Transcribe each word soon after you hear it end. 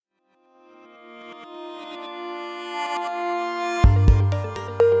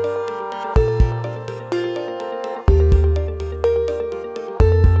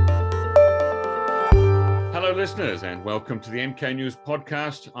listeners, and welcome to the NK News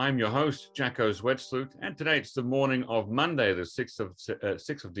podcast. I'm your host, Jacko Zwetsloot, and today it's the morning of Monday, the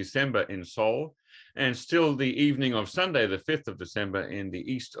 6th of December in Seoul, and still the evening of Sunday, the 5th of December in the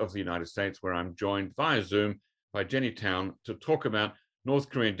east of the United States, where I'm joined via Zoom by Jenny Town to talk about North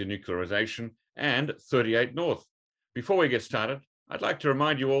Korean denuclearization and 38 North. Before we get started, I'd like to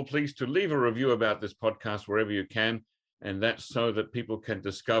remind you all, please, to leave a review about this podcast wherever you can, and that's so that people can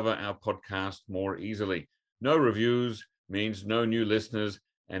discover our podcast more easily. No reviews means no new listeners,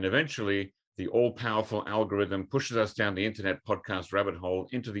 and eventually the all-powerful algorithm pushes us down the internet podcast rabbit hole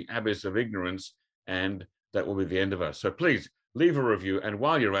into the abyss of ignorance, and that will be the end of us. So please leave a review, and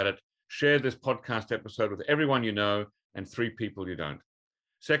while you're at it, share this podcast episode with everyone you know and 3 people you don't.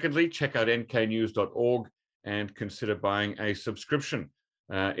 Secondly, check out nknews.org and consider buying a subscription.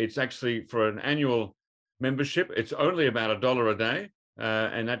 It's actually for an annual membership. It's only about $1 a day,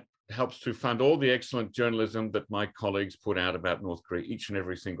 and that helps to fund all the excellent journalism that my colleagues put out about North Korea each and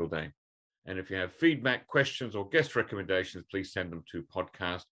every single day. And if you have feedback, questions, or guest recommendations, please send them to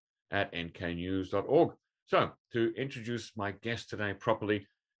podcast@nknews.org. So to introduce my guest today properly,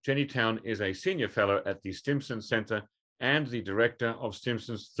 Jenny Town is a senior fellow at the Stimson Center and the director of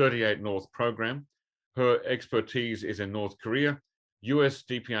Stimson's 38 North program. Her expertise is in North Korea, US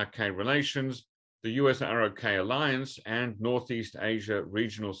DPRK relations, the US-ROK Alliance, and Northeast Asia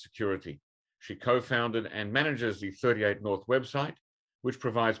Regional Security. She co-founded and manages the 38 North website, which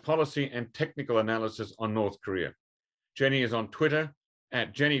provides policy and technical analysis on North Korea. Jenny is on Twitter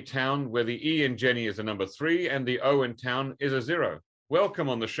at Jenny Town, where the E in Jenny is a number 3 and the O in Town is a 0. Welcome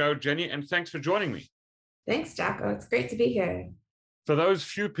on the show, Jenny, and thanks for joining me. Thanks, Jacko. It's great to be here. For those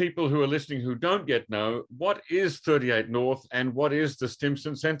few people who are listening who don't yet know, what is 38 North and what is the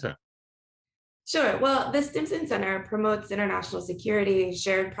Stimson Center? Sure. Well, the Stimson Center promotes international security,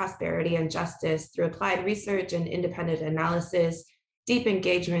 shared prosperity, and justice through applied research and independent analysis, deep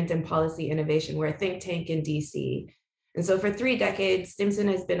engagement, and policy innovation. We're a think tank in DC. And so for 3 decades, Stimson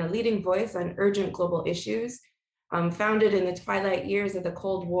has been a leading voice on urgent global issues. Founded in the twilight years of the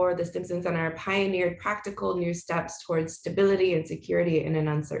Cold War, the Stimson Center pioneered practical new steps towards stability and security in an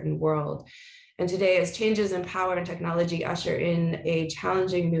uncertain world. And today, as changes in power and technology usher in a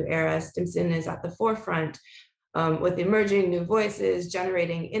challenging new era, Stimson is at the forefront with emerging new voices,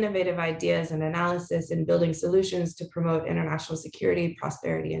 generating innovative ideas and analysis, and building solutions to promote international security,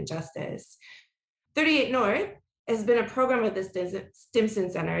 prosperity, and justice. 38 North has been a program at the Stimson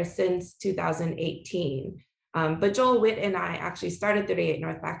Center since 2018. But Joel Witt and I actually started 38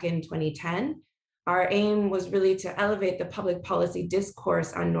 North back in 2010. Our aim was really to elevate the public policy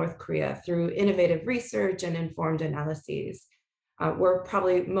discourse on North Korea through innovative research and informed analyses. We're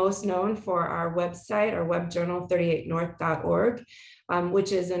probably most known for our website, our web journal, 38north.org,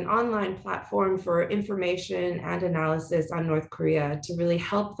 which is an online platform for information and analysis on North Korea to really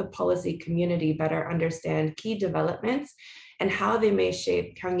help the policy community better understand key developments and how they may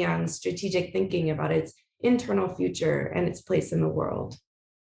shape Pyongyang's strategic thinking about its internal future and its place in the world.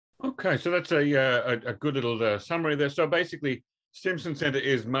 Okay, so that's a good little summary there. So basically, Stimson Center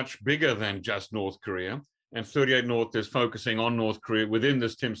is much bigger than just North Korea, and 38 North is focusing on North Korea within the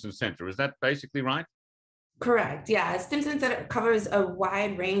Stimson Center. Is that basically right? Correct, yeah. Stimson Center covers a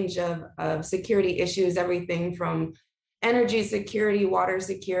wide range of security issues, everything from energy security, water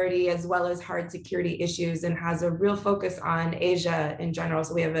security, as well as hard security issues, and has a real focus on Asia in general.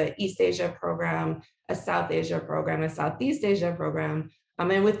 So we have an East Asia program, a South Asia program, a Southeast Asia program.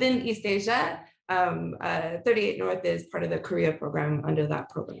 And within East Asia, 38 North is part of the Korea program under that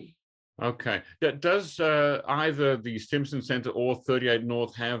program. Okay. Does either the Stimson Center or 38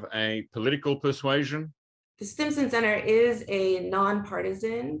 North have a political persuasion? The Stimson Center is a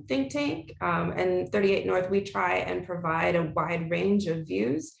nonpartisan think tank, and 38 North, we try and provide a wide range of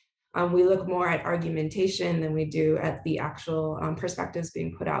views. We look more at argumentation than we do at the actual perspectives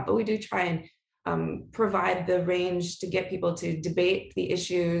being put out, but we do try and provide the range to get people to debate the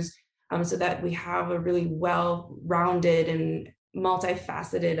issues so that we have a really well-rounded and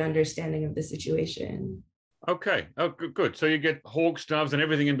multifaceted understanding of the situation. Okay, oh, good. So you get hawks, doves, and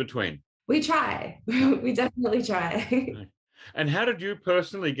everything in between. We try. We definitely try. And how did you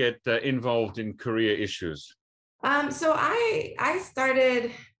personally get involved in Korea issues? So I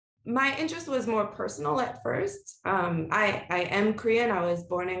started, my interest was more personal at first. I am Korean. I was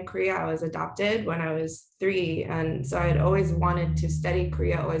born in Korea. I was adopted when I was 3. And so I'd always wanted to study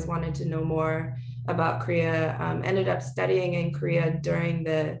Korea, always wanted to know more about Korea. Ended up studying in Korea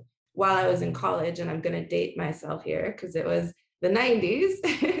while I was in college. And I'm going to date myself here because it was the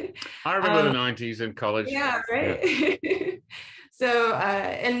 90s. I remember the 90s in college. Yeah, right.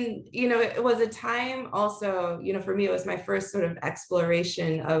 And, it was a time also, for me, it was my first sort of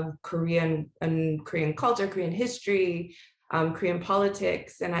exploration of Korean and Korean culture, Korean history, Korean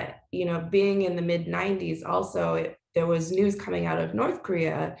politics. And being in the mid 90s also, there was news coming out of North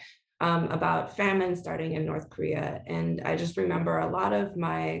Korea about famine starting in North Korea. And I just remember a lot of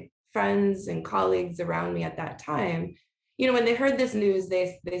my friends and colleagues around me at that time, when they heard this news,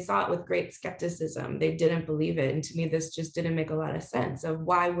 they saw it with great skepticism. They didn't believe it. And to me, this just didn't make a lot of sense of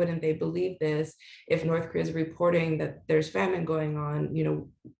why wouldn't they believe this if North Korea is reporting that there's famine going on?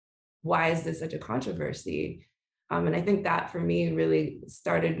 Why is this such a controversy? And I think that for me really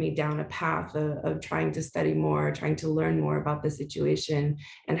started me down a path of trying to study more, trying to learn more about the situation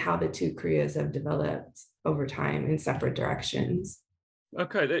and how the two Koreas have developed over time in separate directions.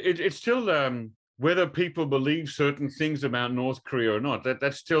 Okay, it's still whether people believe certain things about North Korea or not.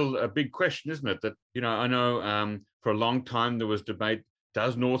 That's still a big question, isn't it? That I know for a long time there was debate: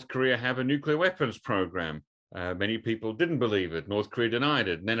 does North Korea have a nuclear weapons program? Many people didn't believe it. North Korea denied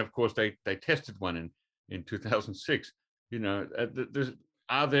it, and then of course they tested one in 2006.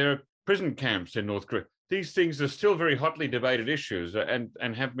 Are there prison camps in North Korea? These things are still very hotly debated issues,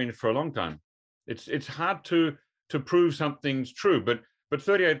 and have been for a long time. It's hard to prove something's true, but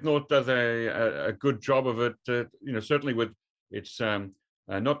 38 North does a good job of it. Certainly with its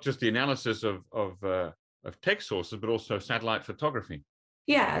not just the analysis of text sources, but also satellite photography.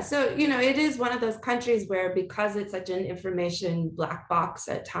 Yeah, so it is one of those countries where, because it's such an information black box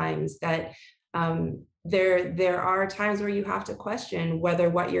at times, that there are times where you have to question whether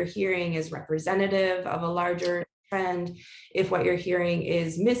what you're hearing is representative of a larger trend, if what you're hearing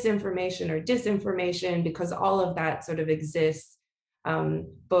is misinformation or disinformation, because all of that sort of exists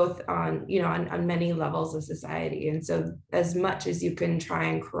both on many levels of society. And so as much as you can try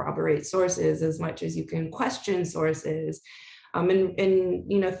and corroborate sources, as much as you can question sources, and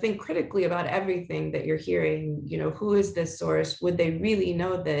think critically about everything that you're hearing, who is this source? Would they really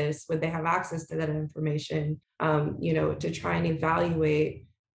know this? Would they have access to that information? To try and evaluate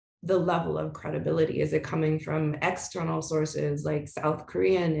the level of credibility. Is it coming from external sources like South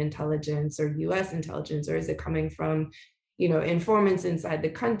Korean intelligence or US intelligence, or is it coming from informants inside the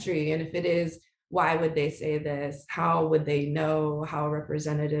country? And if it is, why would they say this? How would they know? How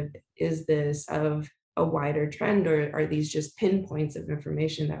representative is this of a wider trend, or are these just pinpoints of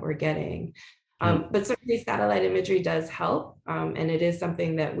information that we're getting? But certainly satellite imagery does help. And it is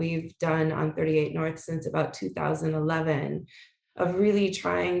something that we've done on 38 North since about 2011, of really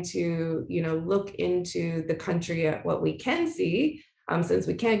trying to, look into the country at what we can see, since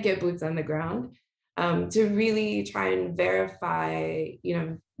we can't get boots on the ground, to really try and verify,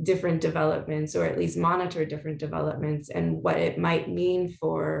 different developments, or at least monitor different developments and what it might mean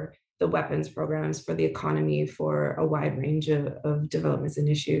for the weapons programs, for the economy, for a wide range of developments and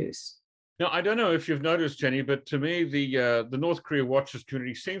issues. Now, I don't know if you've noticed, Jenny, but to me, the North Korea watchers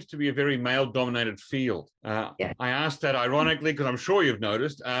community seems to be a very male-dominated field. Yeah. I asked that ironically because I'm sure you've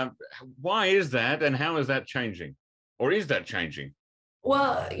noticed. Why is that, and how is that changing? Or is that changing?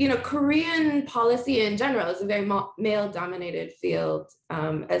 Well, Korean policy in general is a very male-dominated field,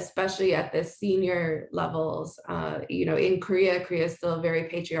 especially at the senior levels. In Korea is still a very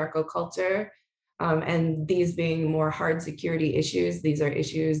patriarchal culture, and these being more hard security issues, these are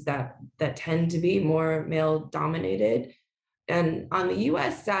issues that tend to be more male-dominated. And on the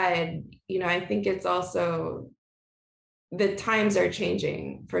U.S. side, I think it's also, the times are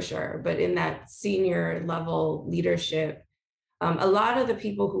changing for sure, but in that senior level leadership, a lot of the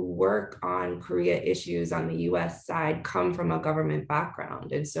people who work on Korea issues on the US side come from a government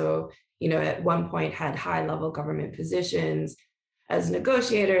background. And so, at one point had high level government positions as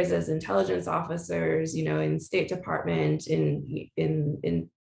negotiators, as intelligence officers, in State Department, in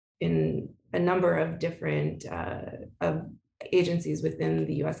a number of different of agencies within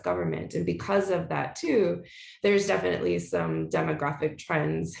the US government. And because of that too, there's definitely some demographic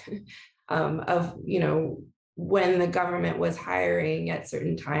trends of, when the government was hiring at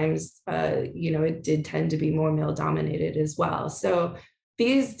certain times, it did tend to be more male dominated as well. So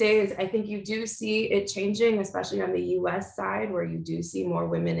these days, I think you do see it changing, especially on the US side, where you do see more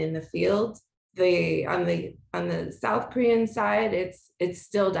women in the field. On the South Korean side, it's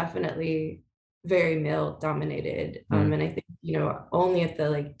still definitely very male dominated. And I think, only at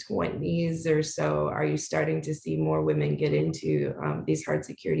the 20s or so are you starting to see more women get into these hard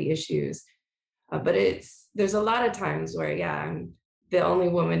security issues. But there's a lot of times where, I'm the only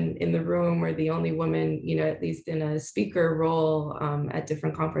woman in the room, or the only woman, at least in a speaker role at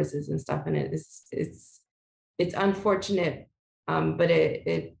different conferences and stuff. And it's unfortunate, but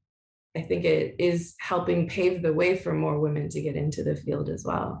it I think it is helping pave the way for more women to get into the field as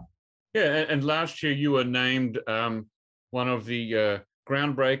well. Yeah, and last year you were named one of the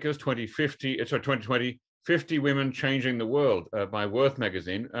groundbreakers 2020, 50 Women Changing the World by Worth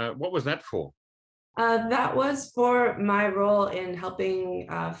magazine. What was that for? That was for my role in helping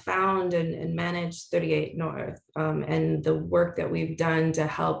found and manage 38 North, and the work that we've done to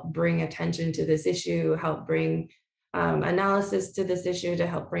help bring attention to this issue, help bring analysis to this issue, to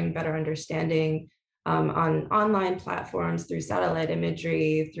help bring better understanding on online platforms, through satellite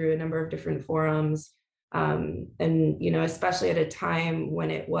imagery, through a number of different forums. And, especially at a time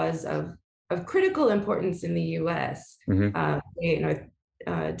when it was of critical importance in the US,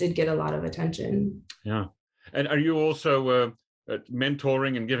 did get a lot of attention. Yeah. And are you also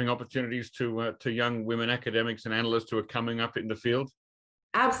mentoring and giving opportunities to young women academics and analysts who are coming up in the field?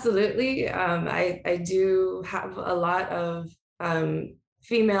 Absolutely. I do have a lot of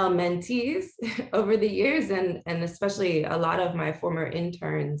female mentees over the years, and especially a lot of my former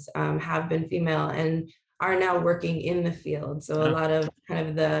interns have been female and are now working in the field. So a lot of kind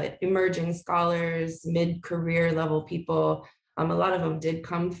of the emerging scholars, mid-career level people, a lot of them did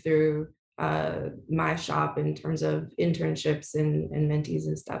come through my shop in terms of internships and mentees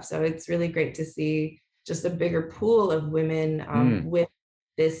and stuff. So it's really great to see just a bigger pool of women with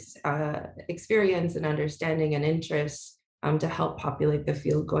this experience and understanding and interest to help populate the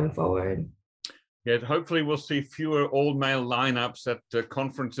field going forward. Yeah, hopefully we'll see fewer all-male lineups at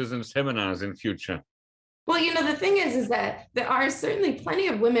conferences and seminars in future. Well, the thing is that there are certainly plenty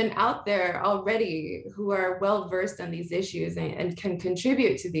of women out there already who are well versed on these issues and can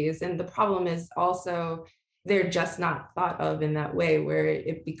contribute to these. And the problem is also they're just not thought of in that way, where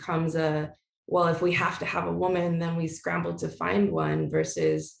it becomes well, if we have to have a woman, then we scramble to find one,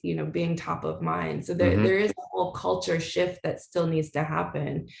 versus, being top of mind. So there is a whole culture shift that still needs to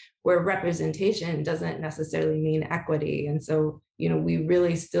happen, where representation doesn't necessarily mean equity. And so, we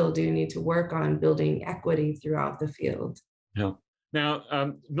really still do need to work on building equity throughout the field. Yeah.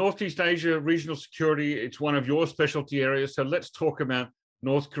 Now, Northeast Asia regional security, it's one of your specialty areas. So let's talk about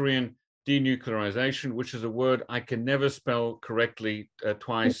North Korean denuclearization, which is a word I can never spell correctly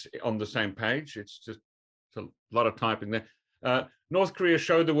twice on the same page. It's a lot of typing there. North Korea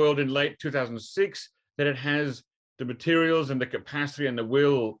showed the world in late 2006 that it has the materials and the capacity and the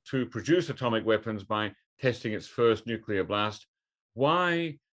will to produce atomic weapons by testing its first nuclear blast.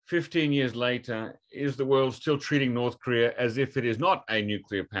 Why, 15 years later, is the world still treating North Korea as if it is not a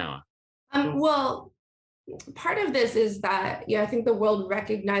nuclear power? Well, part of this is that, I think the world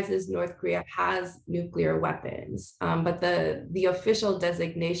recognizes North Korea has nuclear weapons, but the official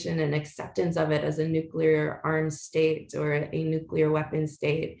designation and acceptance of it as a nuclear armed state or a nuclear weapon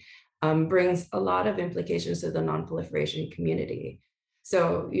state brings a lot of implications to the non-proliferation community.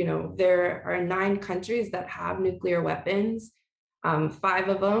 So, there are 9 countries that have nuclear weapons. 5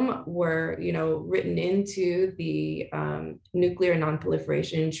 of them were, written into the Nuclear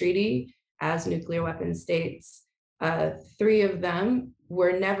Non-Proliferation Treaty as nuclear weapon states. 3 of them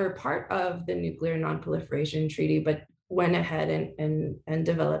were never part of the Nuclear Non-Proliferation Treaty, but went ahead and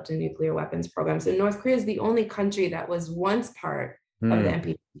developed a nuclear weapons program. So North Korea is the only country that was once part of the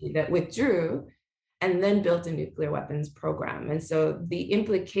NPT that withdrew and then built a nuclear weapons program. And so the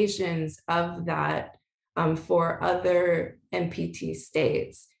implications of that for other NPT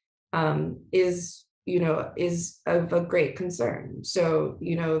states is of a great concern. So,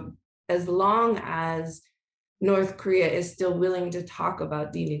 as long as North Korea is still willing to talk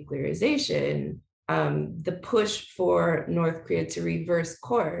about denuclearization, the push for North Korea to reverse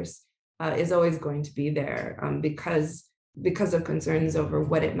course is always going to be there because of concerns over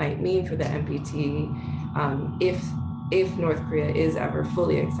what it might mean for the NPT if North Korea is ever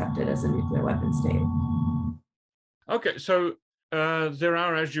fully accepted as a nuclear weapon state. Okay, so there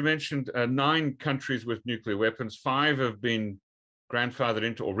are, as you mentioned, 9 countries with nuclear weapons. 5 have been grandfathered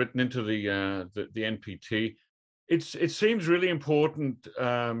into or written into the NPT. It seems really important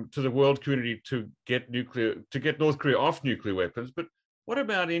to the world community to get North Korea off nuclear weapons. But what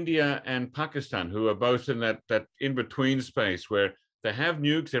about India and Pakistan, who are both in that in-between space where they have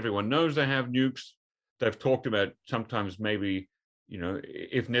nukes, everyone knows they have nukes. They've talked about sometimes maybe,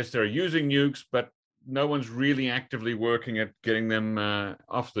 if necessary, using nukes, but no one's really actively working at getting them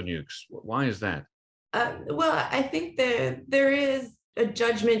off the nukes. Why is that? Well, I think there is a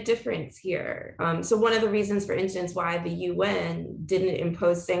judgment difference here. So one of the reasons, for instance, why the UN didn't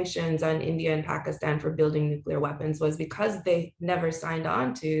impose sanctions on India and Pakistan for building nuclear weapons was because they never signed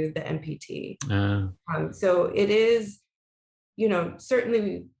on to the NPT. So it is,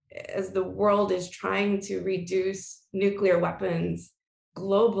 certainly as the world is trying to reduce nuclear weapons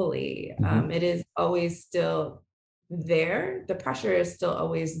globally, it is always still there. The pressure is still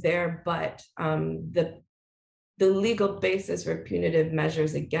always there, but the legal basis for punitive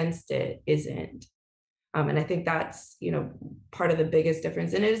measures against it isn't. And I think that's, part of the biggest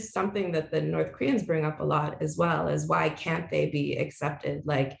difference. And it is something that the North Koreans bring up a lot as well, as why can't they be accepted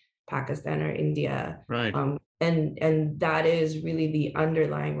like Pakistan or India? Right. And that is really the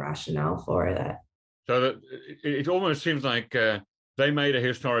underlying rationale for that. So that it almost seems like they made a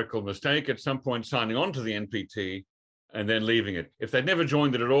historical mistake at some point signing on to the NPT and then leaving it. If they'd never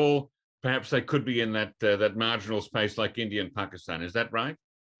joined it at all, perhaps they could be in that marginal space like India and Pakistan. Is that right?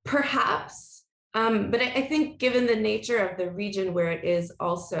 Perhaps. But I think given the nature of the region where it is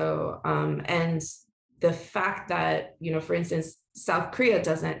also, and the fact that, for instance, South Korea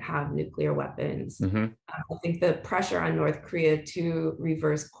doesn't have nuclear weapons, I think the pressure on North Korea to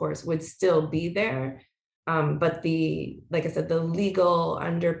reverse course would still be there. But like I said, the legal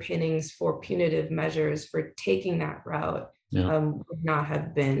underpinnings for punitive measures for taking that route would not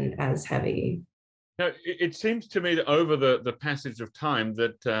have been as heavy. Now, it seems to me that over the passage of time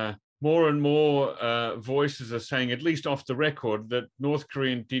that more and more voices are saying, at least off the record, that North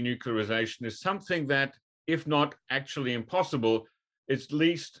Korean denuclearization is something that, if not actually impossible, at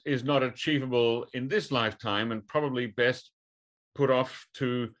least is not achievable in this lifetime and probably best put off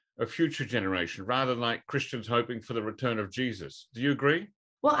to a future generation, rather like Christians hoping for the return of Jesus. Do you agree?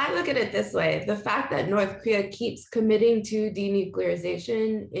 Well, I look at it this way. The fact that North Korea keeps committing to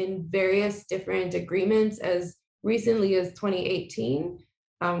denuclearization in various different agreements as recently as 2018,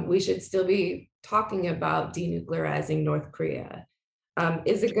 we should still be talking about denuclearizing North Korea.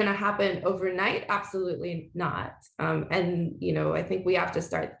 Is it going to happen overnight? Absolutely not. And, I think we have to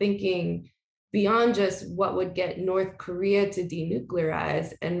start thinking beyond just what would get North Korea to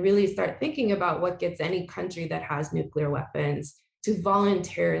denuclearize and really start thinking about what gets any country that has nuclear weapons to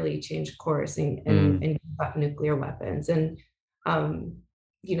voluntarily change course and give up nuclear weapons. And,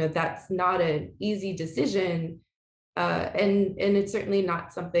 that's not an easy decision. And it's certainly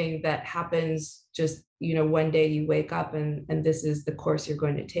not something that happens just, one day you wake up and this is the course you're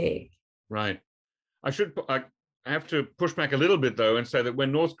going to take. Right. I have to push back a little bit, though, and say that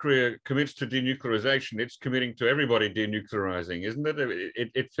when North Korea commits to denuclearization, it's committing to everybody denuclearizing, isn't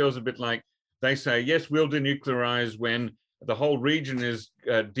it? It feels a bit like they say, yes, we'll denuclearize when the whole region is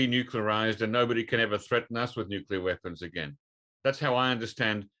denuclearized and nobody can ever threaten us with nuclear weapons again. That's how I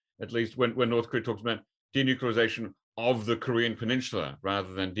understand, at least when North Korea talks about denuclearization of the Korean Peninsula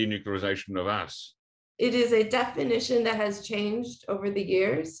rather than denuclearization of us. It is a definition that has changed over the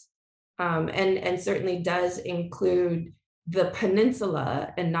years, and certainly does include the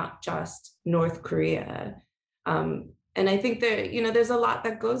peninsula and not just North Korea. And I think that, there's a lot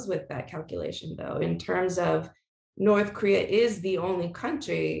that goes with that calculation, though, in terms of North Korea is the only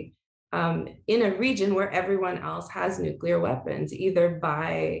country in a region where everyone else has nuclear weapons, either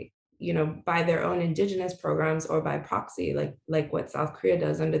by their own indigenous programs or by proxy, like what South Korea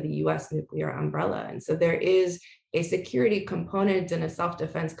does under the US nuclear umbrella. And so there is a security component and a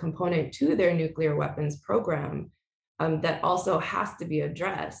self-defense component to their nuclear weapons program that also has to be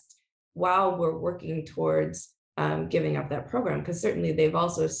addressed while we're working towards giving up that program, because certainly they've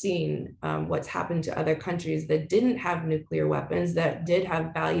also seen what's happened to other countries that didn't have nuclear weapons, that did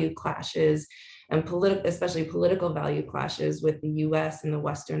have value clashes and especially political value clashes with the US and the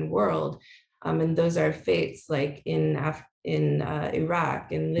Western world. And those are fates like in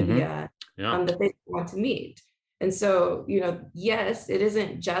Iraq and Libya that they want to meet. And so, yes, it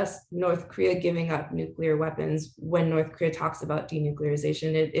isn't just North Korea giving up nuclear weapons when North Korea talks about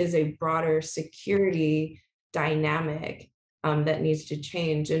denuclearization. It is a broader security dynamic that needs to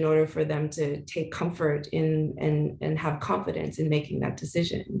change in order for them to take comfort in and have confidence in making that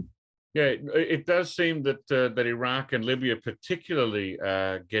decision. Yeah, it does seem that Iraq and Libya particularly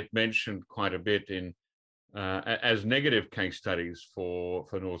get mentioned quite a bit in as negative case studies for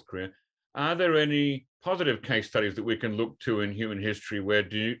North Korea. Are there any positive case studies that we can look to in human history where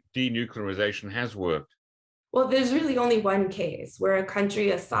denuclearization has worked? Well, there's really only one case where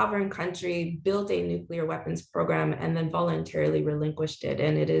a sovereign country, built a nuclear weapons program and then voluntarily relinquished it,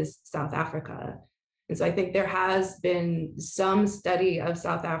 and it is South Africa. And so I think there has been some study of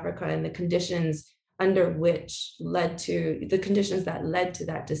South Africa and the conditions that led to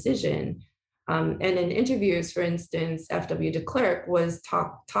that decision. And in interviews, for instance, F.W. de Klerk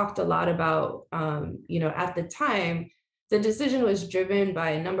talked a lot about, at the time, the decision was driven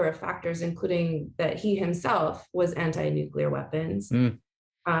by a number of factors, including that he himself was anti-nuclear weapons.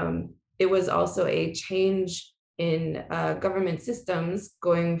 It was also a change in government systems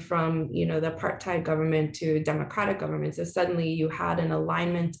going from, the apartheid government to democratic government. So suddenly you had an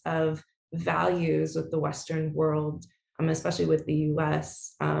alignment of values with the Western world, especially with the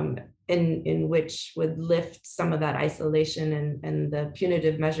US, in which would lift some of that isolation and the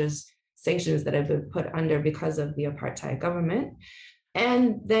punitive measures, sanctions that have been put under because of the apartheid government.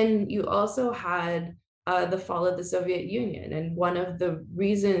 And then you also had the fall of the Soviet Union. And one of the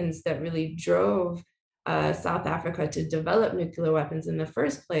reasons that really drove South Africa to develop nuclear weapons in the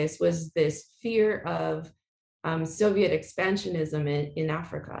first place was this fear of Soviet expansionism in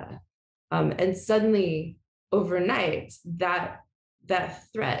Africa. And suddenly, overnight, that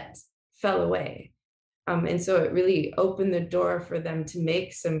threat fell away. And so it really opened the door for them to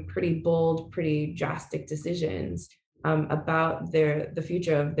make some pretty bold, pretty drastic decisions about the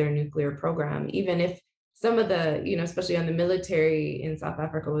future of their nuclear program, even if some of the, especially on the military in South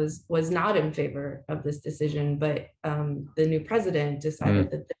Africa was not in favor of this decision, but the new president decided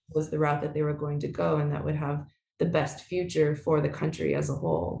that this was the route that they were going to go and that would have the best future for the country as a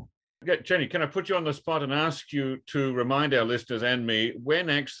whole. Jenny, can I put you on the spot and ask you to remind our listeners and me, when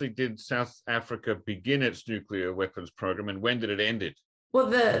actually did South Africa begin its nuclear weapons program and when did it end it? Well,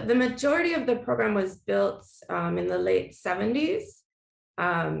 the majority of the program was built in the late 70s,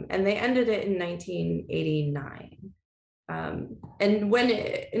 and they ended it in 1989.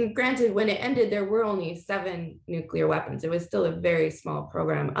 And granted, when it ended, there were only 7 nuclear weapons. It was still a very small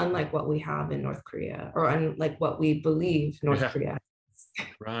program, unlike what we have in North Korea, or unlike what we believe North Korea has.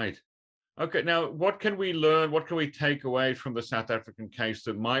 Right. Okay, now what can we learn, what can we take away from the South African case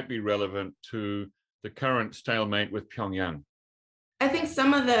that might be relevant to the current stalemate with Pyongyang? I think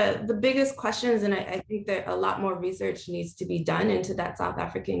some of the biggest questions, and I think that a lot more research needs to be done into that South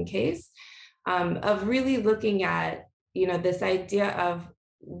African case, of really looking at, this idea of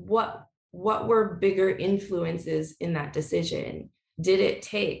what were bigger influences in that decision. Did it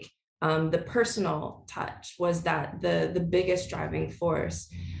take the personal touch? Was that the biggest driving force?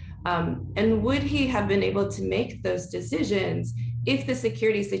 And would he have been able to make those decisions if the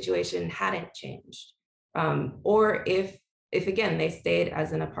security situation hadn't changed? Or if again, they stayed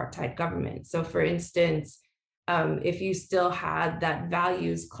as an apartheid government. So for instance, if you still had that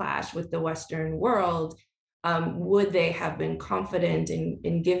values clash with the Western world, would they have been confident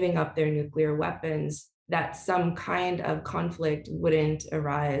in giving up their nuclear weapons that some kind of conflict wouldn't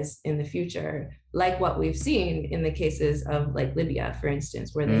arise in the future, like what we've seen in the cases of like Libya, for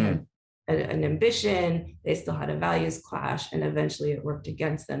instance, where they had an ambition, they still had a values clash, and eventually it worked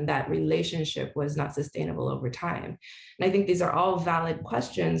against them. That relationship was not sustainable over time. And I think these are all valid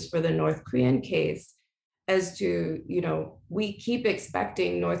questions for the North Korean case as to, we keep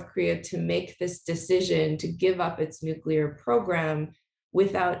expecting North Korea to make this decision to give up its nuclear program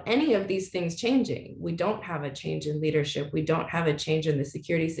without any of these things changing. We don't have a change in leadership. We don't have a change in the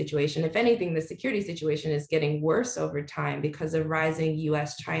security situation. If anything, the security situation is getting worse over time because of rising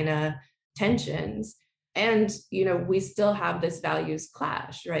US-China tensions. And, we still have this values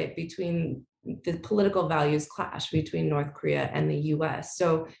clash, right, between the political values clash between North Korea and the US.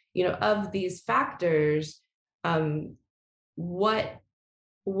 So, of these factors, what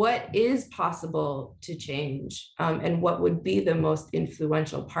is possible to change, and what would be the most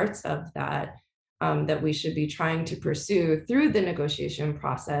influential parts of that, that we should be trying to pursue through the negotiation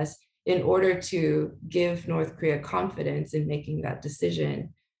process in order to give North Korea confidence in making that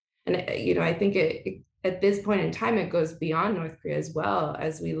decision. And, I think at this point in time, it goes beyond North Korea as well,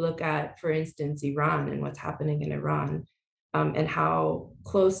 as we look at, for instance, Iran and what's happening in Iran, and how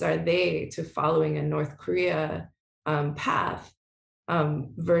close are they to following a North Korea path,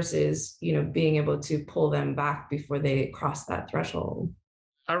 versus, being able to pull them back before they cross that threshold.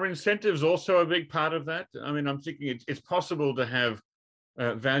 Are incentives also a big part of that? I mean, I'm thinking it's possible to have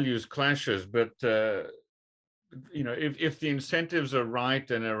values clashes, but if the incentives are right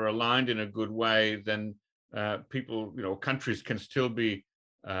and are aligned in a good way, then people, countries can still be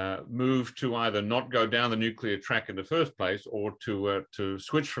moved to either not go down the nuclear track in the first place or to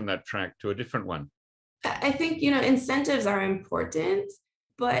switch from that track to a different one. I think, incentives are important,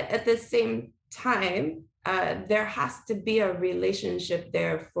 but at the same time, there has to be a relationship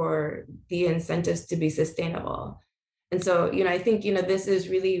there for the incentives to be sustainable. And so, I think, this is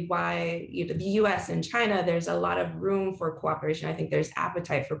really why, the US and China, there's a lot of room for cooperation. I think there's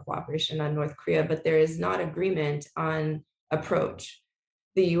appetite for cooperation on North Korea, but there is not agreement on approach.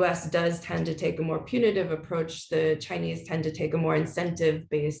 The US does tend to take a more punitive approach. The Chinese tend to take a more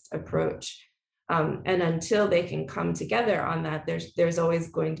incentive-based approach. And until they can come together on that, there's always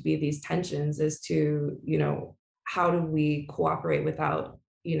going to be these tensions as to, how do we cooperate without,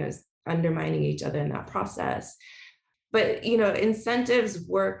 undermining each other in that process. But incentives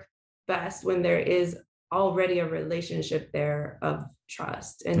work best when there is already a relationship there of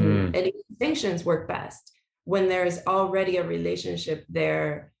trust, and sanctions work best when there's already a relationship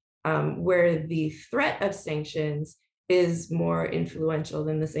there, where the threat of sanctions is more influential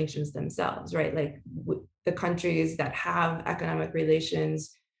than the sanctions themselves, right? Like the countries that have economic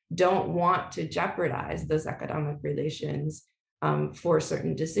relations don't want to jeopardize those economic relations for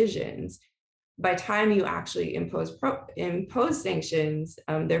certain decisions. By time you actually impose sanctions,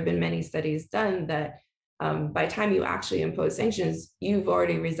 there have been many studies done that by time you actually impose sanctions, you've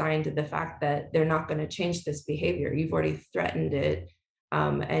already resigned to the fact that they're not going to change this behavior. You've already threatened it.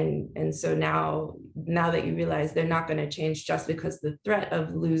 And so now that you realize they're not going to change just because the threat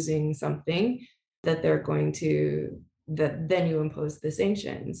of losing something, that then you impose the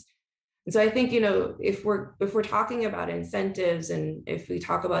sanctions. And so I think, if we're talking about incentives, and if we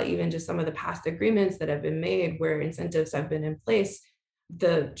talk about even just some of the past agreements that have been made where incentives have been in place,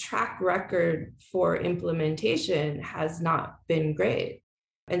 the track record for implementation has not been great.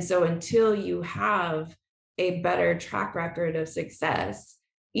 And so until you have a better track record of success,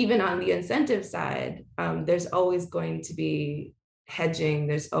 even on the incentive side, there's always going to be hedging,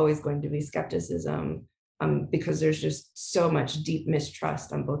 there's always going to be skepticism, because there's just so much deep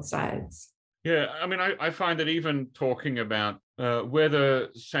mistrust on both sides. Yeah, I mean, I find that even talking about whether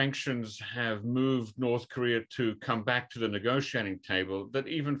sanctions have moved North Korea to come back to the negotiating table, that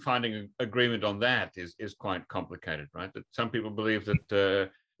even finding an agreement on that is quite complicated, right? That some people believe that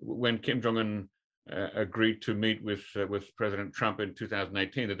when Kim Jong-un agreed to meet with President Trump in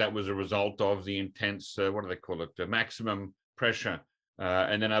 2018, that was a result of the intense, what do they call it, maximum pressure.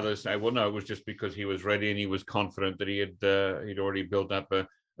 And then others say, well, no, it was just because he was ready and he was confident that he'd already built up a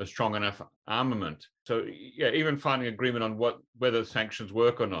strong enough armament. So yeah, even finding agreement on whether sanctions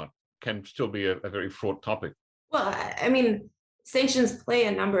work or not can still be a very fraught topic. Well, I mean, sanctions play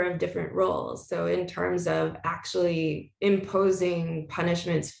a number of different roles. So in terms of actually imposing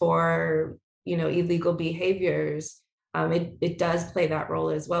punishments for illegal behaviors, it does play that role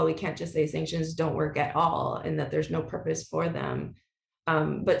as well. We can't just say sanctions don't work at all and that there's no purpose for them.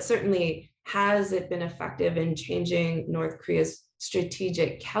 But certainly, has it been effective in changing North Korea's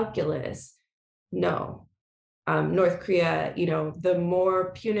strategic calculus? No. North Korea, the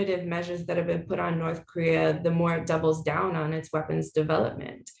more punitive measures that have been put on North Korea, the more it doubles down on its weapons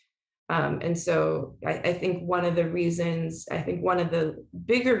development. And so I think one of the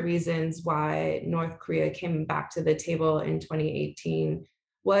bigger reasons why North Korea came back to the table in 2018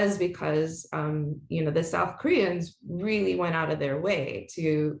 was because the South Koreans really went out of their way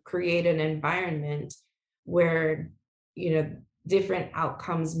to create an environment where different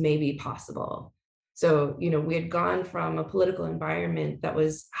outcomes may be possible. So we had gone from a political environment that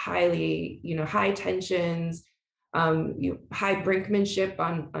was highly high tensions, high brinkmanship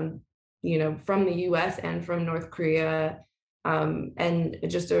on from the U.S. and from North Korea, and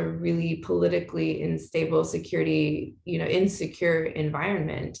just a really politically unstable, insecure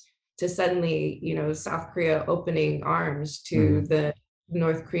environment, to suddenly, South Korea opening arms to the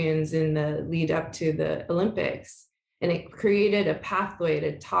North Koreans in the lead up to the Olympics. And it created a pathway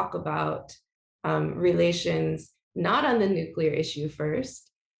to talk about relations, not on the nuclear issue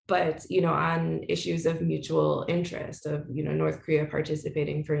first, but on issues of mutual interest, of North Korea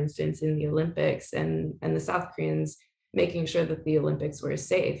participating, for instance, in the Olympics, and the South Koreans making sure that the Olympics were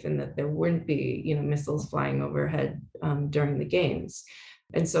safe and that there wouldn't be missiles flying overhead during the games.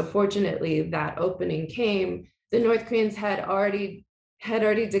 And so fortunately that opening came. The North Koreans had already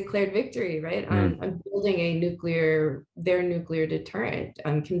declared victory, right, on building their nuclear deterrent.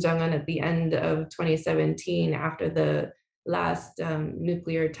 Kim Jong-un at the end of 2017, after the last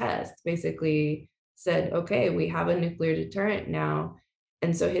nuclear test, basically said, okay, we have a nuclear deterrent now.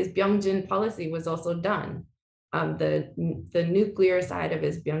 And so his Byungjin policy was also done. The nuclear side of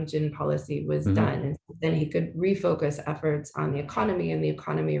his Byungjin policy was done. And then he could refocus efforts on the economy, and the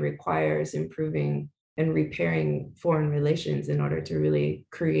economy requires improving and repairing foreign relations in order to really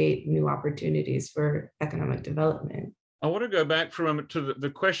create new opportunities for economic development. I want to go back for a moment to the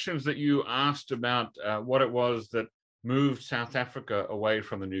questions that you asked about what it was that moved South Africa away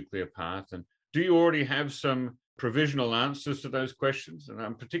from the nuclear path. And do you already have some provisional answers to those questions? And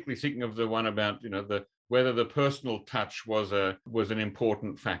I'm particularly thinking of the one about, whether the personal touch was an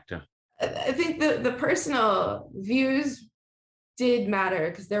important factor. I think the personal views did matter,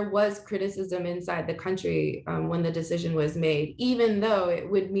 because there was criticism inside the country when the decision was made, even though it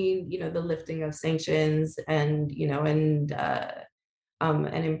would mean, the lifting of sanctions and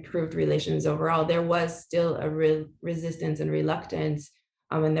improved relations overall. There was still a resistance and reluctance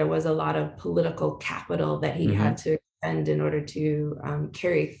And there was a lot of political capital that he had to expend in order to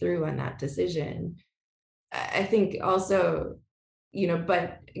carry through on that decision. I think also,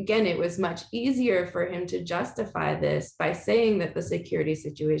 but again, it was much easier for him to justify this by saying that the security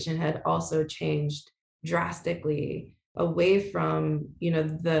situation had also changed drastically away from,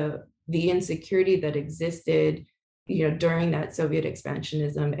 the insecurity that existed, during that Soviet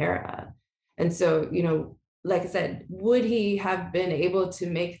expansionism era. And so, like I said, would he have been able to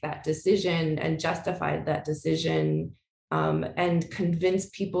make that decision and justified that decision and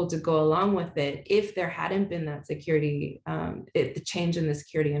convince people to go along with it if there hadn't been that security, the change in the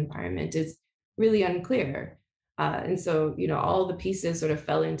security environment is really unclear. And so, all the pieces sort of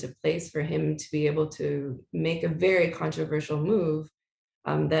fell into place for him to be able to make a very controversial move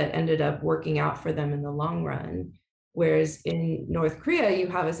that ended up working out for them in the long run. Whereas in North Korea, you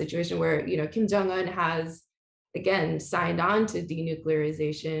have a situation where, Kim Jong-un has, again, signed on to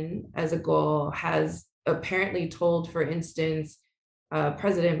denuclearization as a goal, has apparently told, for instance,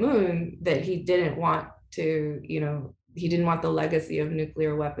 President Moon that he didn't want he didn't want the legacy of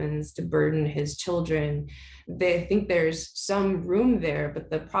nuclear weapons to burden his children. They think there's some room there, but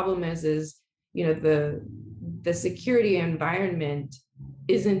the problem is the security environment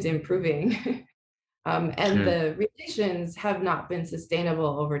isn't improving. And the relations have not been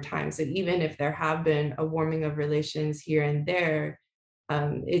sustainable over time. So even if there have been a warming of relations here and there,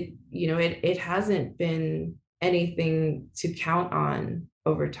 it hasn't been anything to count on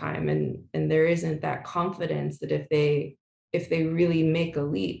over time. And there isn't that confidence that if they really make a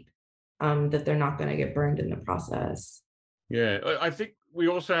leap, that they're not going to get burned in the process. Yeah, I think we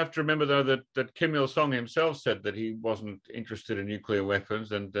also have to remember, though, that Kim Il-sung himself said that he wasn't interested in nuclear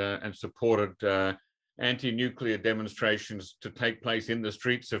weapons and supported anti-nuclear demonstrations to take place in the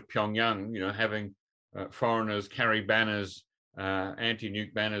streets of Pyongyang, having foreigners carry banners,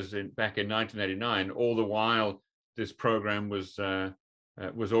 anti-nuke banners back in 1989. All the while, this program was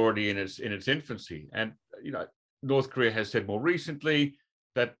already in its infancy. And North Korea has said more recently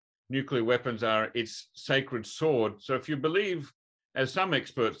that nuclear weapons are its sacred sword. So if you believe, as some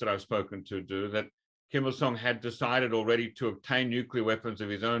experts that I've spoken to do, that Kim Il-sung had decided already to obtain nuclear weapons of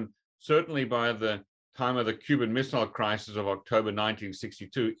his own, certainly by the time of the Cuban Missile Crisis of October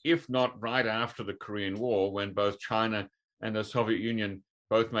 1962, if not right after the Korean War, when both China and the Soviet Union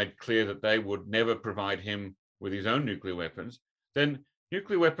both made clear that they would never provide him with his own nuclear weapons, then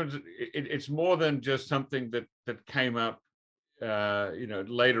nuclear weapons, it's more than just something that came up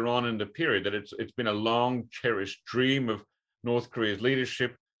later on in the period, that it's been a long cherished dream of North Korea's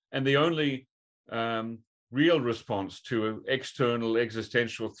leadership, and the only real response to an external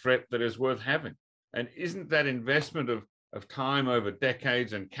existential threat that is worth having. And isn't that investment of time over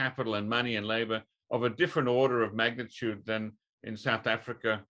decades and capital and money and labor of a different order of magnitude than in South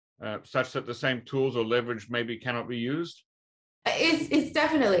Africa, such that the same tools or leverage maybe cannot be used? It's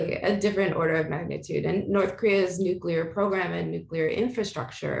definitely a different order of magnitude. And North Korea's nuclear program and nuclear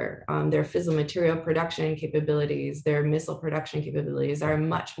infrastructure, their fissile material production capabilities, their missile production capabilities are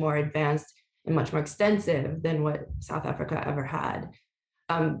much more advanced and much more extensive than what South Africa ever had.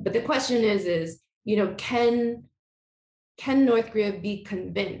 But the question is, can North Korea be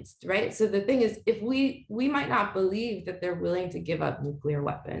convinced, right? So the thing is, if we might not believe that they're willing to give up nuclear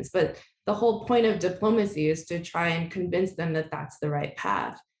weapons, but the whole point of diplomacy is to try and convince them that that's the right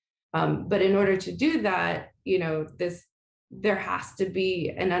path. But in order to do that, there has to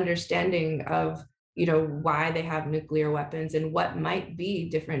be an understanding of, why they have nuclear weapons and what might be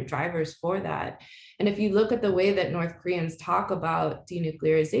different drivers for that. And if you look at the way that North Koreans talk about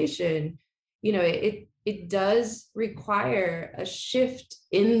denuclearization, it does require a shift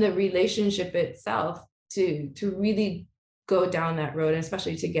in the relationship itself to really go down that road, and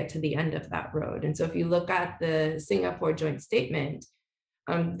especially to get to the end of that road. And so if you look at the Singapore joint statement,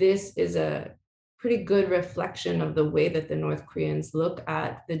 this is a pretty good reflection of the way that the North Koreans look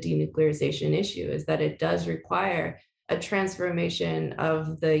at the denuclearization issue, is that it does require a transformation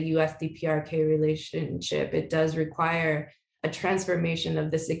of the US-DPRK relationship. It does require a transformation of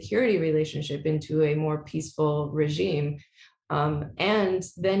the security relationship into a more peaceful regime. And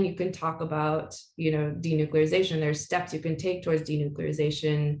then you can talk about, denuclearization. There's steps you can take towards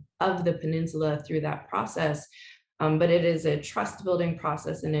denuclearization of the peninsula through that process. But it is a trust building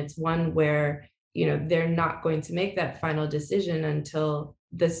process, and it's one where, they're not going to make that final decision until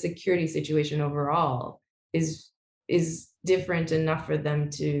the security situation overall is different enough for them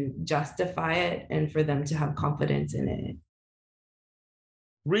to justify it and for them to have confidence in it.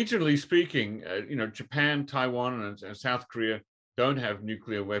 Regionally speaking, Japan, Taiwan, and South Korea don't have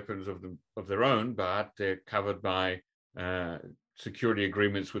nuclear weapons of their own, but they're covered by security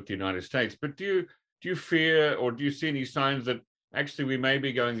agreements with the United States. But do you fear, or do you see any signs that actually we may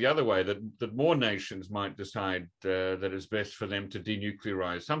be going the other way, that more nations might decide that it's best for them to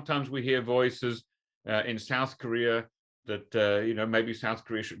denuclearize? Sometimes we hear voices in South Korea that maybe South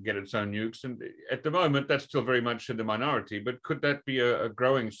Korea should get its own nukes, and at the moment that's still very much in the minority. But could that be a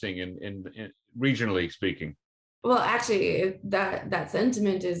growing thing in regionally speaking? Well, actually, that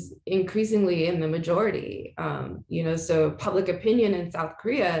sentiment is increasingly in the majority. So public opinion in South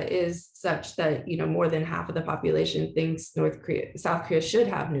Korea is such that more than half of the population thinks South Korea should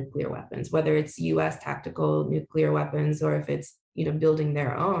have nuclear weapons, whether it's U.S. tactical nuclear weapons or if it's building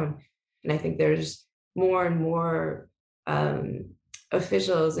their own. And I think there's more and more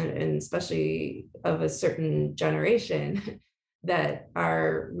officials, and especially of a certain generation, that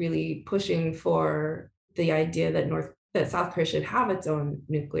are really pushing for the idea that South Korea should have its own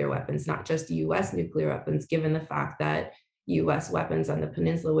nuclear weapons, not just US nuclear weapons, given the fact that US weapons on the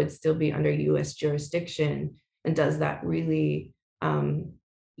peninsula would still be under US jurisdiction. And does that really,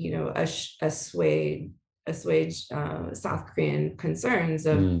 assuage South Korean concerns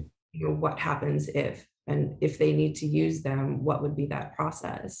of what happens if they need to use them, what would be that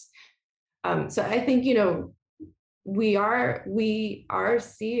process? So I think we are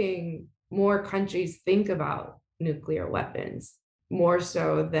seeing more countries think about nuclear weapons, more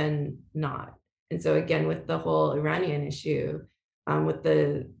so than not. And so again, with the whole Iranian issue, with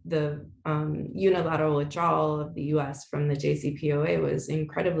the unilateral withdrawal of the US from the JCPOA was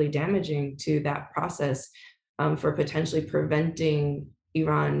incredibly damaging to that process, for potentially preventing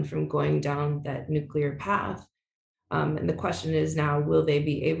Iran from going down that nuclear path. And the question is now, will they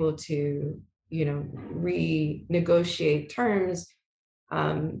be able to renegotiate terms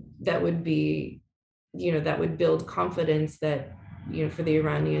that would build confidence that, for the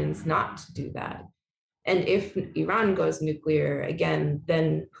Iranians not to do that. And if Iran goes nuclear again,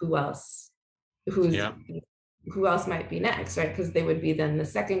 then who else might be next, right? Because they would be then the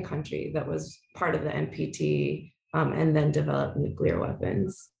second country that was part of the NPT, and then develop nuclear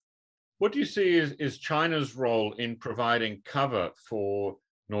weapons. What do you see is China's role in providing cover for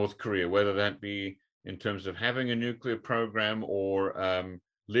North Korea, whether that be in terms of having a nuclear program or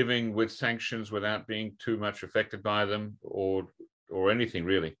living with sanctions without being too much affected by them, or anything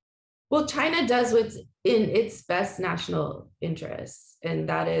really? Well, China does what's in its best national interests, and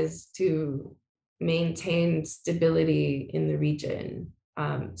that is to maintain stability in the region.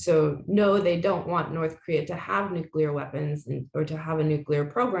 So no, they don't want North Korea to have nuclear weapons or to have a nuclear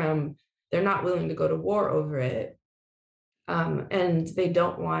program. They're not willing to go to war over it. And they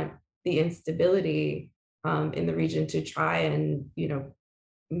don't want the instability in the region to try and,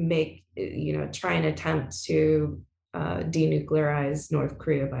 try and attempt to denuclearize North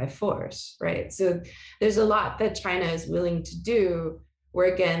Korea by force, right? So there's a lot that China is willing to do,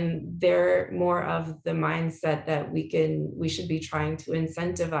 where again, they're more of the mindset that we should be trying to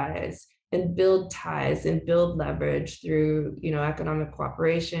incentivize and build ties and build leverage through, economic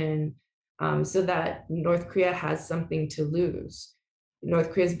cooperation, so that North Korea has something to lose.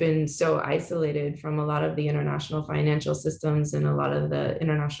 North Korea has been so isolated from a lot of the international financial systems and a lot of the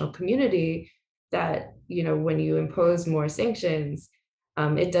international community that, when you impose more sanctions,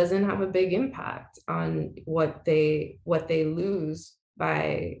 it doesn't have a big impact on what they lose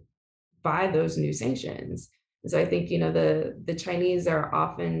by those new sanctions. So I think, the Chinese are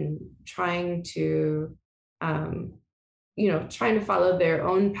often trying to follow their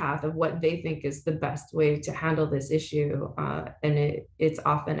own path of what they think is the best way to handle this issue. And it's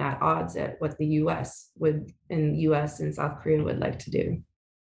often at odds at what the US and South Korea would like to do.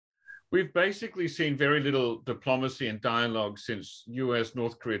 We've basically seen very little diplomacy and dialogue since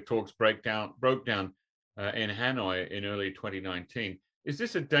US-North Korea talks broke down in Hanoi in early 2019. Is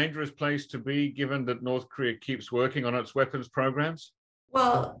this a dangerous place to be, given that North Korea keeps working on its weapons programs?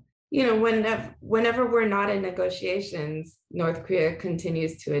 Well, whenever we're not in negotiations, North Korea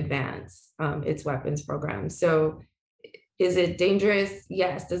continues to advance its weapons program. So is it dangerous?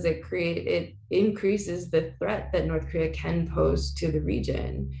 Yes. Does it increases the threat that North Korea can pose to the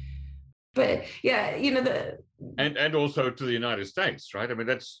region. But yeah, and also to the United States, right? I mean,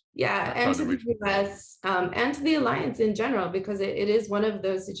 that's and to the US, and to the alliance in general, because it is one of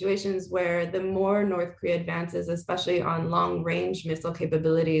those situations where the more North Korea advances, especially on long-range missile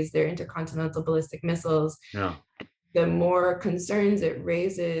capabilities, their intercontinental ballistic missiles, the more concerns it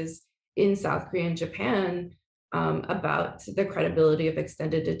raises in South Korea and Japan about the credibility of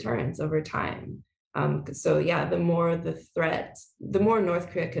extended deterrence over time. So yeah, the more North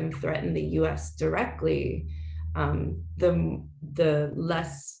Korea can threaten the US directly, the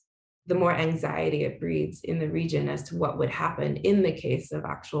less the more anxiety it breeds in the region as to what would happen in the case of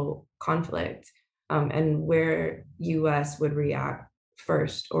actual conflict, and where US would react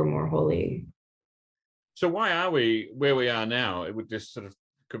first or more wholly. So why are we where we are now with this sort of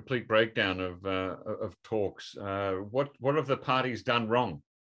complete breakdown of talks? What have the parties done wrong?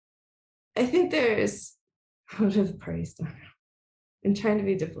 I think there's, what have the parties done? I'm trying to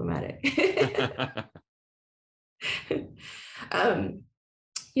be diplomatic. um,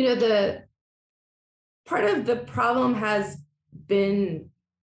 the part of the problem has been,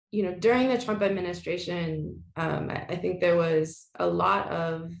 during the Trump administration, I think there was a lot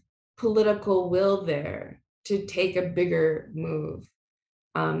of political will there to take a bigger move,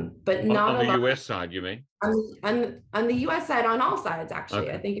 but not On a the lot US side, you mean? on the US side, on all sides, actually.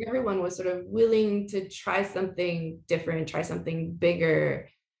 Okay. I think everyone was sort of willing to try something different, try something bigger,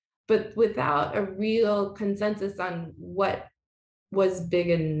 but without a real consensus on what was big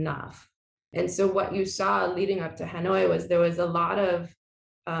enough. And so what you saw leading up to Hanoi was there was a lot of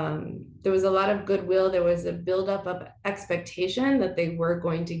goodwill. There was a buildup of expectation that they were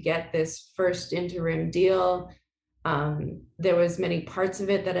going to get this first interim deal. There was many parts of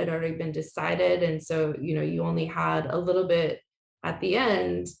it that had already been decided, and so you only had a little bit at the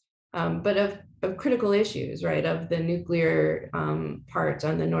end, but of critical issues, right? Of the nuclear part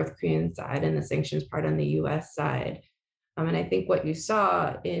on the North Korean side and the sanctions part on the U.S. side. And I think what you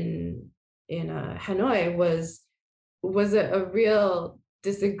saw in Hanoi was a real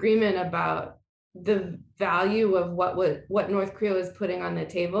disagreement about the value of what North Korea was putting on the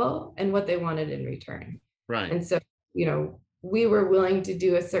table and what they wanted in return. Right. And so, we were willing to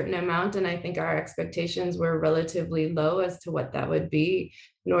do a certain amount, and I think our expectations were relatively low as to what that would be.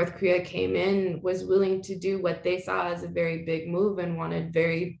 North Korea came in, was willing to do what they saw as a very big move and wanted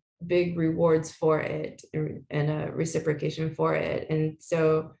very big rewards for it and a reciprocation for it. And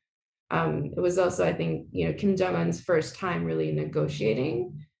so it was also, I think, Kim Jong-un's first time really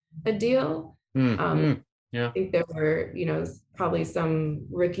negotiating a deal. Yeah. I think there were, probably some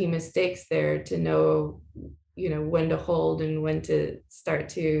rookie mistakes there to know, when to hold and when to start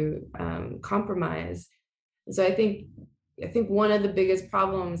to compromise. So I think one of the biggest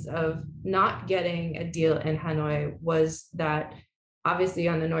problems of not getting a deal in Hanoi was that obviously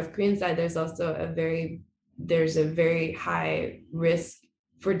on the North Korean side, there's also a very high risk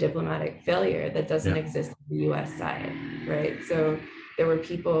for diplomatic failure that doesn't exist on the US side, right? So there were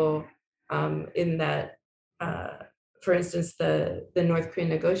people in that, for instance, the North Korean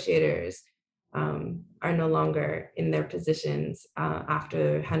negotiators are no longer in their positions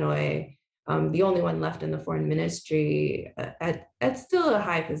after Hanoi. The only one left in the foreign ministry at still a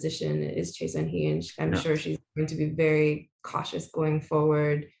high position is Choi Sun-hee, and I'm sure she's going to be very cautious going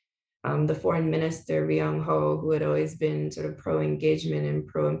forward. The foreign minister, Ri Yong-ho, who had always been sort of pro-engagement and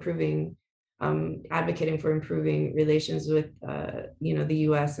pro-improving, advocating for improving relations with the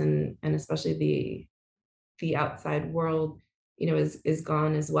US and especially the outside world, is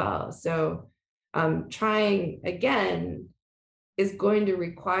gone as well. So trying again is going to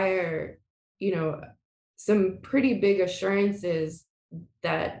require, some pretty big assurances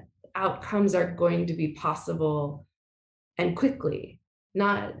that outcomes are going to be possible and quickly.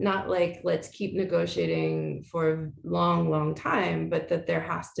 Not like let's keep negotiating for a long time, but that there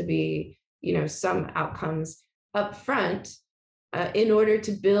has to be, some outcomes up front in order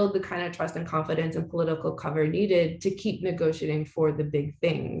to build the kind of trust and confidence and political cover needed to keep negotiating for the big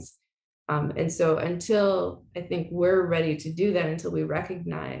things. And so until I think we're ready to do that, until we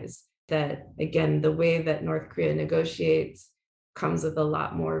recognize that, again, the way that North Korea negotiates comes with a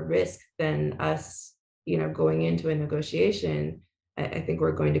lot more risk than us, going into a negotiation, I think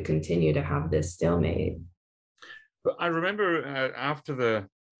we're going to continue to have this stalemate. But I remember after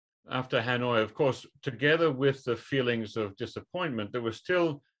Hanoi, of course, together with the feelings of disappointment, there was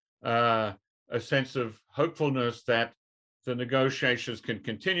still a sense of hopefulness that the negotiations can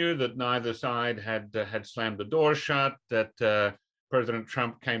continue, that neither side had slammed the door shut, that President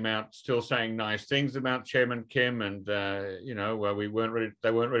Trump came out still saying nice things about Chairman Kim, and well, they weren't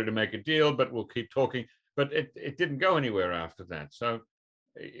ready to make a deal, but we'll keep talking. But it didn't go anywhere after that. So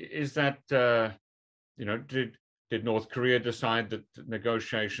is that did North Korea decide that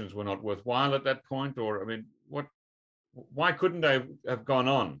negotiations were not worthwhile at that point, or I mean, why couldn't they have gone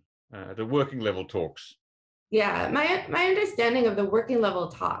on the working level talks? Yeah, my understanding of the working level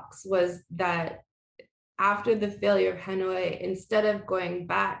talks was that after the failure of Hanoi, instead of going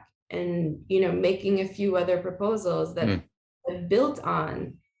back and making a few other proposals that built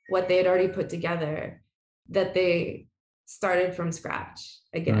on what they had already put together, that they started from scratch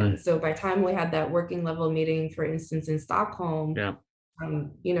again. So by the time we had that working level meeting, for instance, in Stockholm,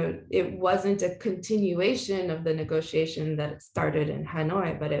 It wasn't a continuation of the negotiation that started in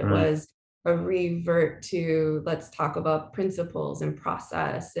Hanoi, but it Right. was a revert to, let's talk about principles and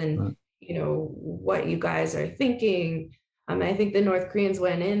process and, Right. what you guys are thinking. I think the North Koreans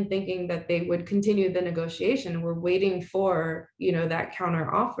went in thinking that they would continue the negotiation. We're waiting for, that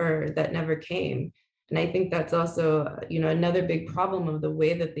counter offer that never came. And I think that's also, another big problem of the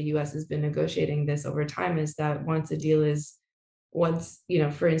way that the US has been negotiating this over time is that once,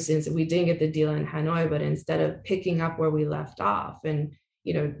 for instance, we didn't get the deal in Hanoi, but instead of picking up where we left off and,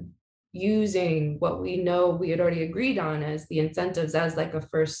 you know, using what we know we had already agreed on as the incentives as like a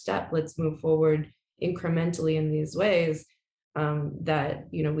first step, let's move forward incrementally in these ways, that,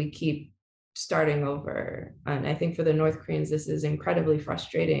 we keep starting over. And I think for the North Koreans, this is incredibly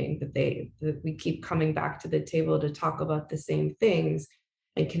frustrating that we keep coming back to the table to talk about the same things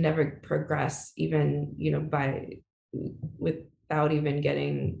and can never progress even, without even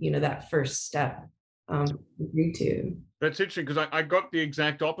getting, that first step agreed to. That's interesting because I got the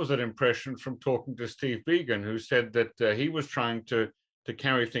exact opposite impression from talking to Steve Biegun, who said that he was trying to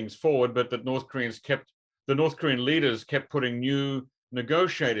carry things forward, but that the North Korean leaders kept putting new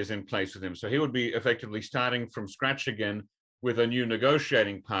negotiators in place with him. So he would be effectively starting from scratch again with a new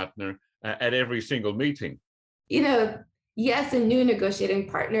negotiating partner at every single meeting. Yes, a new negotiating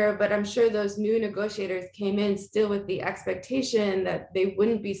partner, but I'm sure those new negotiators came in still with the expectation that they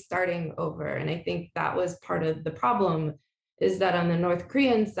wouldn't be starting over. And I think that was part of the problem, is that on the North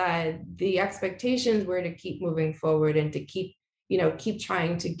Korean side, the expectations were to keep moving forward and to keep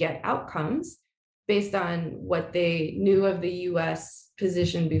trying to get outcomes based on what they knew of the US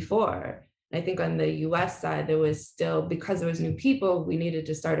position before. I think on the US side, there was still, because there was new people, we needed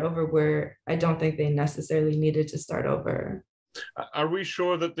to start over, where I don't think they necessarily needed to start over. Are we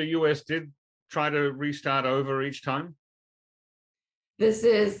sure that the US did try to restart over each time? This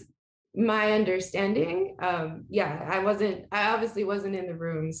is my understanding. I obviously wasn't in the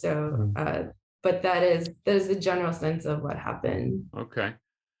room. So, but that is the general sense of what happened. Okay.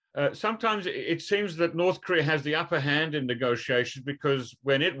 Sometimes it seems that North Korea has the upper hand in negotiations because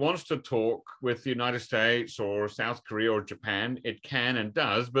when it wants to talk with the United States or South Korea or Japan, it can and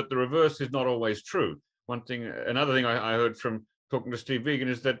does, but the reverse is not always true. Another thing I heard from talking to Steve Biegun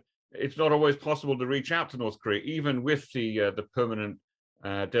is that it's not always possible to reach out to North Korea, even with the permanent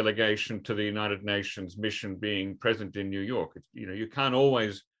delegation to the United Nations mission being present in New York. You can't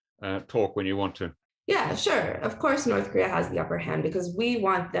always talk when you want to. Yeah, sure. Of course, North Korea has the upper hand because we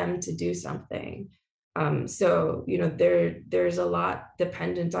want them to do something. So, there's a lot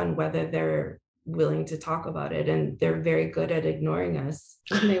dependent on whether they're willing to talk about it. And they're very good at ignoring us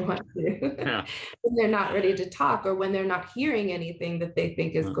when they want to, Yeah. when they're not ready to talk or when they're not hearing anything that they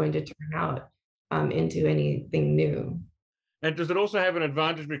think is going to turn out into anything new. And does it also have an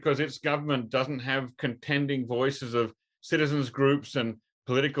advantage because its government doesn't have contending voices of citizens groups and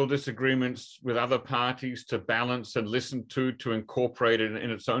political disagreements with other parties to balance and listen to incorporate it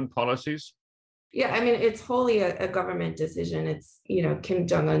in its own policies? Yeah, I mean, it's wholly a government decision. It's, Kim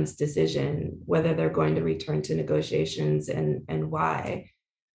Jong-un's decision whether they're going to return to negotiations and why.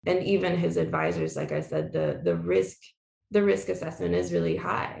 And even his advisors, like I said, the risk assessment is really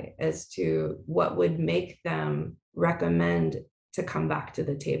high as to what would make them recommend to come back to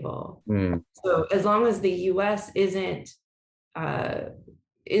the table. So as long as the US isn't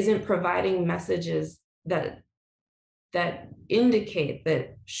providing messages that indicate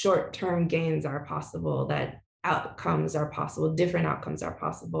that short-term gains are possible, that outcomes are possible, different outcomes are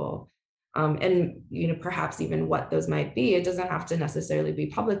possible, and perhaps even what those might be. It doesn't have to necessarily be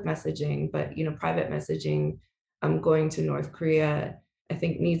public messaging, but private messaging going to North Korea, I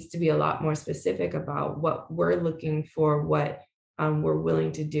think, needs to be a lot more specific about what we're looking for, what we're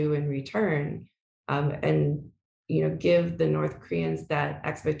willing to do in return, and give the North Koreans that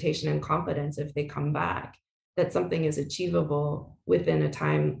expectation and confidence if they come back, that something is achievable within a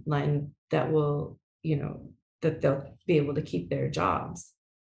timeline that will, that they'll be able to keep their jobs.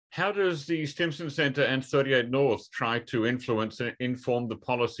 How does the Stimson Center and 38 North try to influence and inform the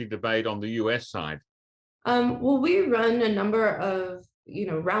policy debate on the US side? Well, we run a number of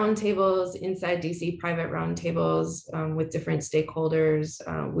roundtables inside DC, private roundtables with different stakeholders.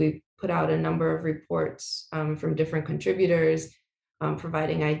 We put out a number of reports from different contributors,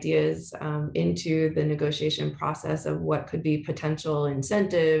 providing ideas into the negotiation process of what could be potential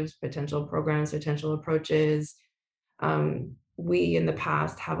incentives, potential programs, potential approaches. We in the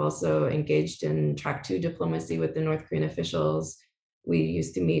past have also engaged in track 2 diplomacy with the North Korean officials. We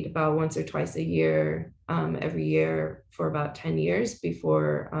used to meet about once or twice a year, every year for about 10 years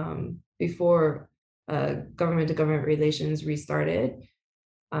before government-to-government relations restarted.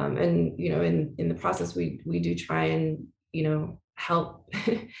 And in the process, we do try and help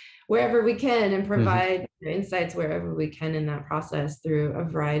wherever we can and provide insights wherever we can in that process through a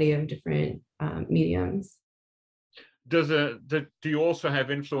variety of different mediums. Do you also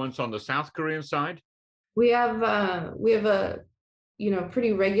have influence on the South Korean side? We have a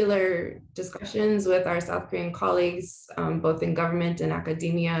pretty regular discussions with our South Korean colleagues, both in government and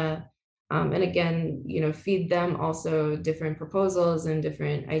academia, and again, feed them also different proposals and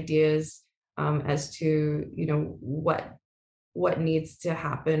different ideas as to what needs to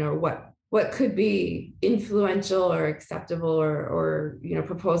happen, or what could be influential or acceptable, or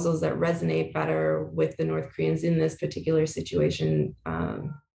proposals that resonate better with the North Koreans in this particular situation.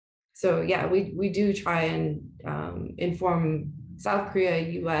 So yeah, we do try and inform South Korea,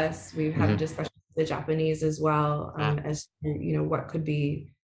 US. We've had discussions with the Japanese as well, as to what could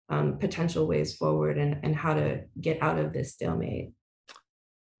be potential ways forward and how to get out of this stalemate.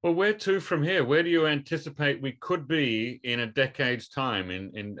 Well, where to from here? Where do you anticipate we could be in a decade's time,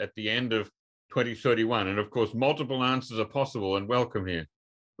 at the end of 2031? And of course, multiple answers are possible and welcome here.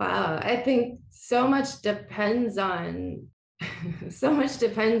 Wow, I think so much depends on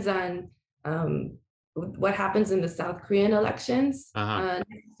what happens in the South Korean elections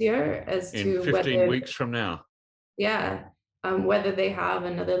next year, as to 15 weeks from now. Yeah, whether they have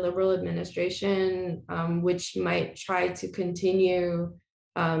another liberal administration, which might try to continue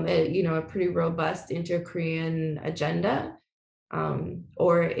a pretty robust inter-Korean agenda,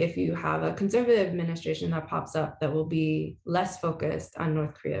 or if you have a conservative administration that pops up that will be less focused on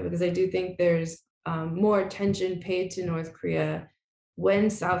North Korea, because I do think there's more attention paid to North Korea when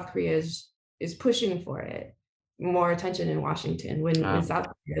South Korea is pushing for it, more attention in Washington when South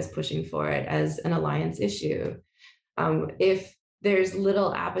Korea is pushing for it as an alliance issue. If there's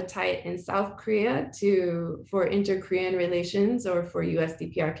little appetite in South Korea for inter-Korean relations or for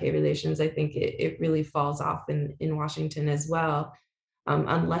US-DPRK relations, I think it really falls off in Washington as well,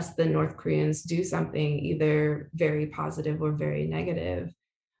 unless the North Koreans do something either very positive or very negative,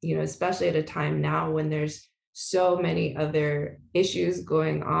 especially at a time now when there's so many other issues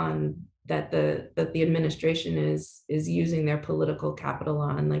going on that the administration is using their political capital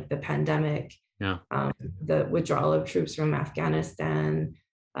on, like the pandemic, the withdrawal of troops from Afghanistan,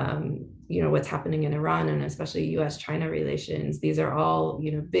 what's happening in Iran, and especially US-China relations. These are all,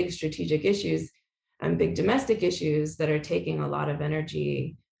 big strategic issues and big domestic issues that are taking a lot of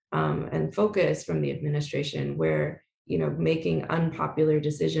energy and focus from the administration, where, making unpopular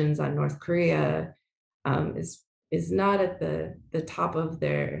decisions on North Korea is not at the top of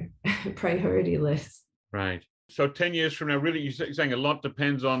their priority list. Right. So 10 years from now, really, you're saying a lot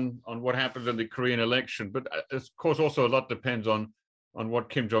depends on what happens in the Korean election, but of course also a lot depends on what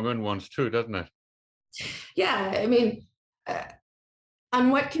Kim Jong-un wants too, doesn't it? Yeah, I mean, on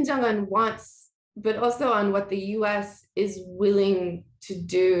what Kim Jong-un wants, but also on what the US is willing to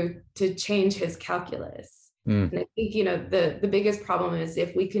do to change his calculus. And I think, the biggest problem is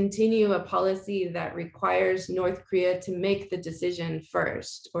if we continue a policy that requires North Korea to make the decision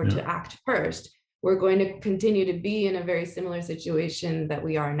first, or to act first, we're going to continue to be in a very similar situation that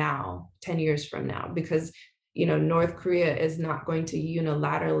we are now, 10 years from now, because, North Korea is not going to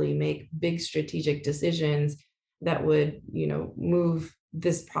unilaterally make big strategic decisions that would, move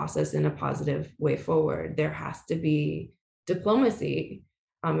this process in a positive way forward. There has to be diplomacy,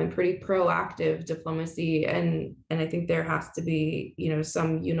 and pretty proactive diplomacy. And I think there has to be,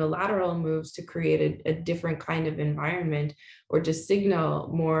 some unilateral moves to create a different kind of environment, or to signal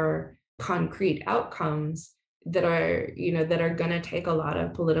more concrete outcomes that are going to take a lot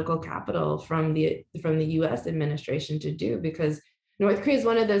of political capital from the US administration to do, because North Korea is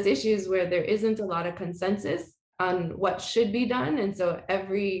one of those issues where there isn't a lot of consensus on what should be done. And so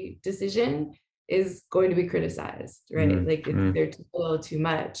every decision is going to be criticized, right? Like they're too little, too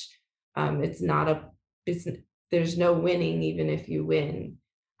much. There's no winning even if you win.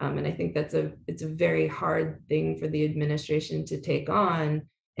 And I think it's a very hard thing for the administration to take on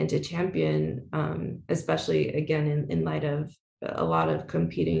and to champion, especially again in light of a lot of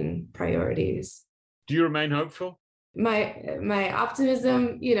competing priorities. Do you remain hopeful? My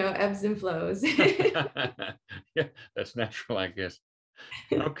optimism, ebbs and flows. Yeah, that's natural, I guess.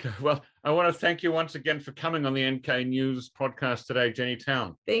 Okay, well, I want to thank you once again for coming on the NK News podcast today, Jenny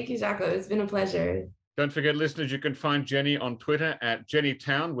Town. Thank you, Jaco. It's been a pleasure. Don't forget, listeners, you can find Jenny on Twitter at Jenny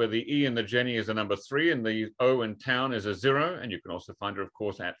Town, where the E in the Jenny is a number 3 and the O in town is a 0. And you can also find her, of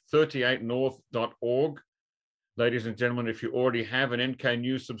course, at 38north.org. Ladies and gentlemen, if you already have an NK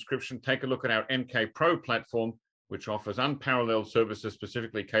News subscription, take a look at our NK Pro platform, which offers unparalleled services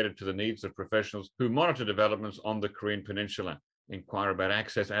specifically catered to the needs of professionals who monitor developments on the Korean Peninsula. Inquire about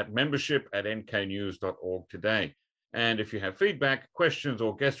access at membership@nknews.org today. And if you have feedback, questions,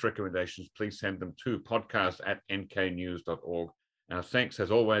 or guest recommendations, please send them to podcast@nknews.org. Our thanks, as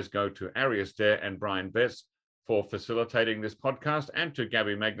always, go to Arius Dare and Brian Betts for facilitating this podcast, and to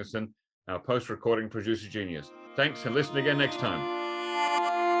Gabby Magnuson, our post-recording producer genius. Thanks, and listen again next time.